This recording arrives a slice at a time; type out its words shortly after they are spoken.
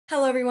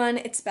Hello everyone,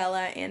 it's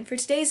Bella, and for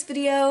today's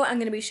video I'm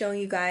going to be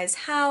showing you guys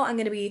how I'm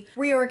going to be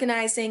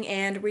reorganizing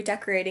and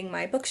redecorating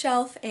my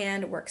bookshelf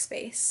and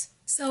workspace.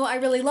 So I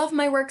really love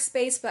my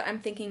workspace, but I'm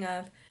thinking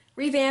of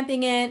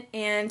revamping it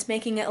and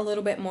making it a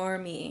little bit more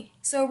me.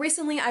 So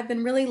recently I've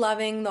been really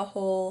loving the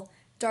whole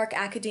dark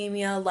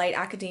academia, light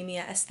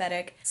academia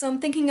aesthetic. So I'm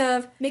thinking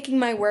of making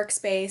my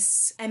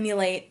workspace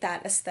emulate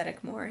that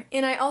aesthetic more.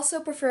 And I also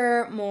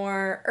prefer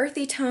more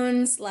earthy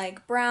tones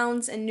like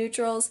browns and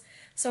neutrals,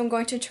 so I'm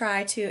going to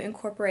try to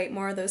incorporate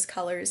more of those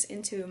colors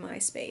into my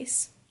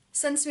space.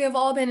 Since we have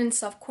all been in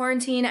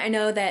self-quarantine, I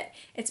know that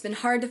it's been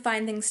hard to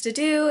find things to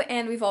do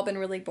and we've all been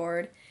really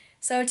bored.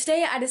 So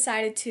today I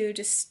decided to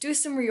just do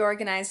some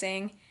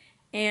reorganizing,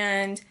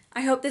 and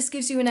I hope this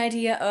gives you an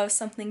idea of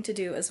something to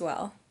do as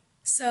well.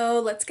 So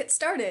let's get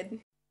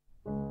started.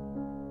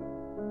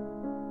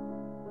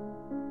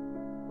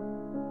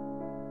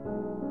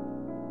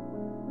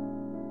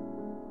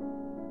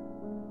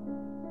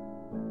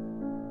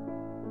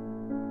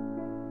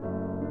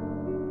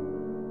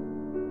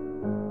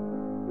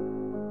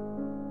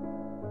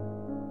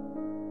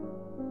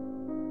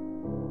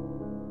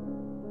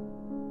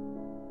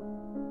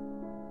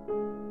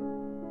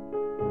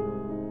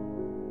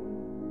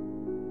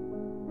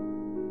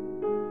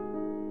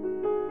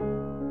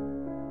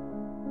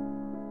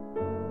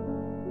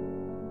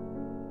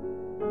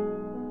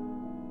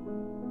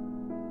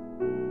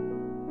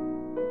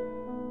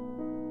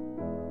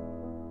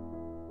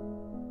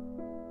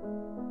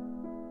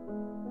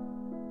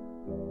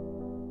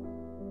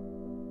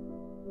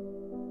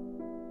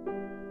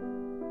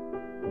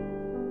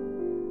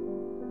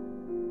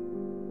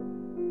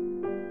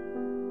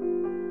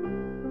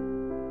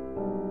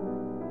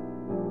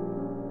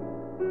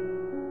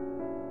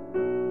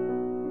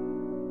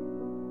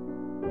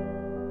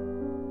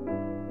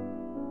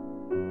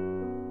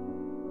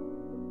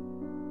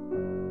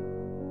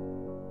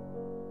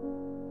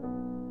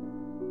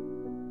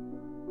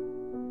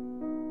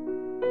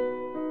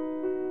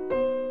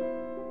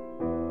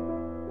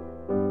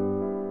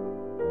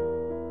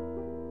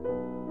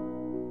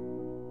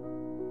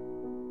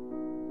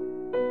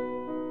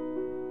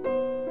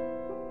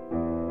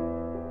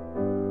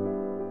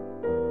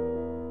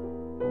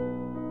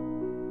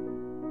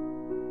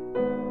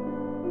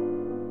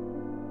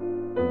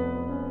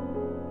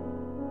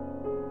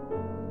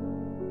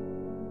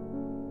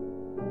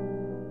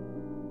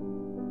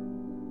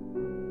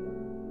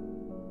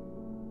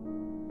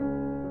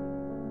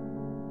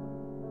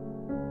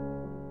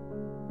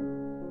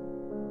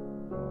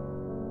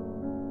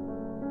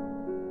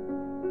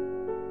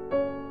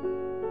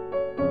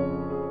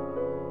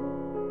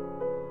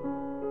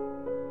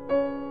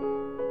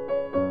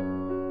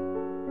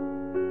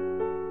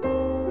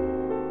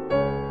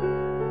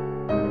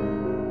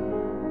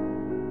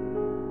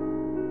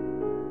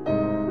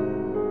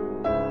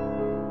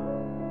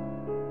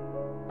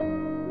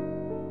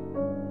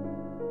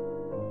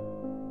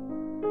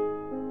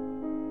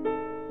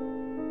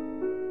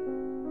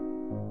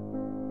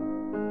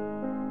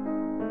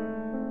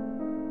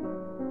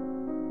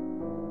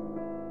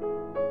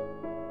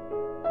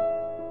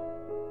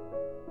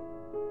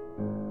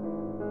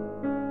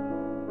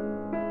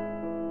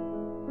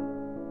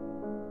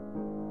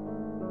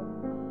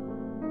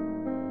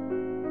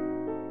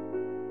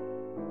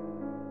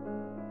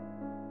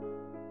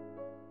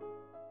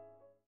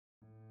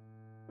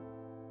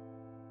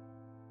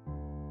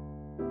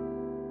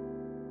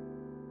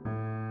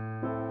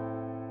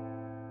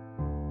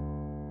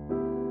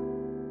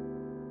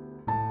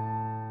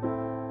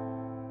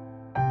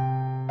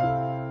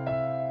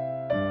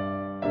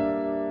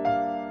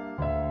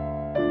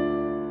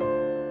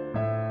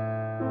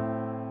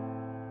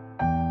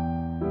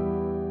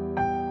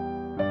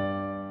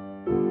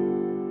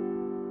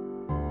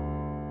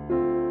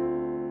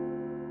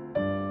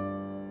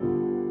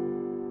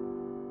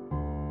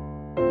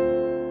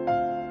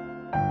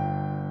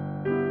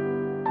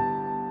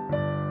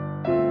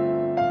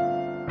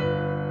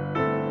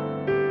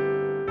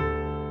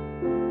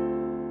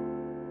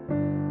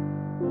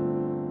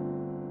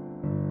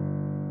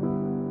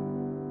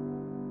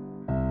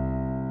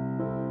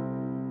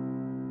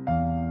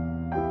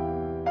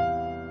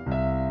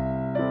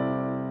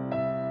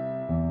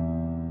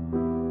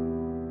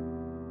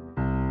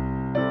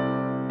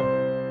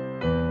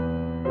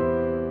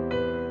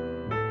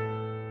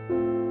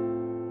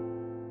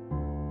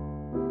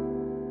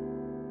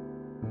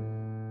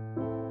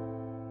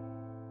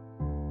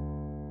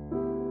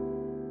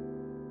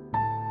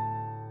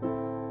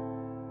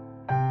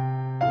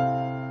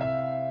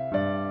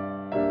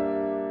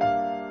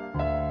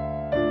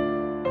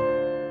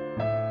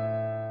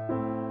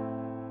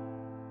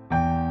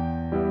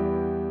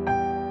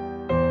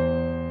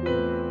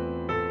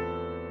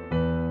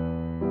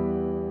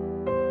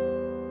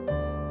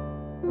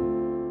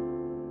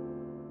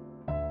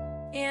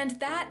 And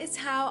that is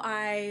how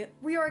I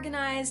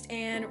reorganized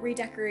and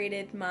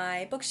redecorated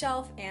my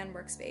bookshelf and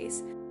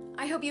workspace.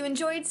 I hope you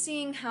enjoyed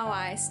seeing how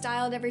I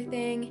styled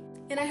everything,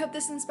 and I hope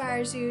this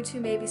inspires you to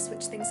maybe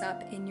switch things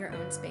up in your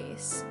own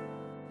space.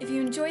 If you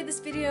enjoyed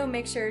this video,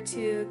 make sure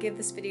to give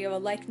this video a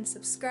like and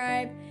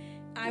subscribe.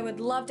 I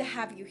would love to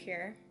have you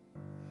here.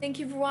 Thank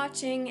you for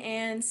watching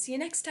and see you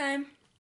next time.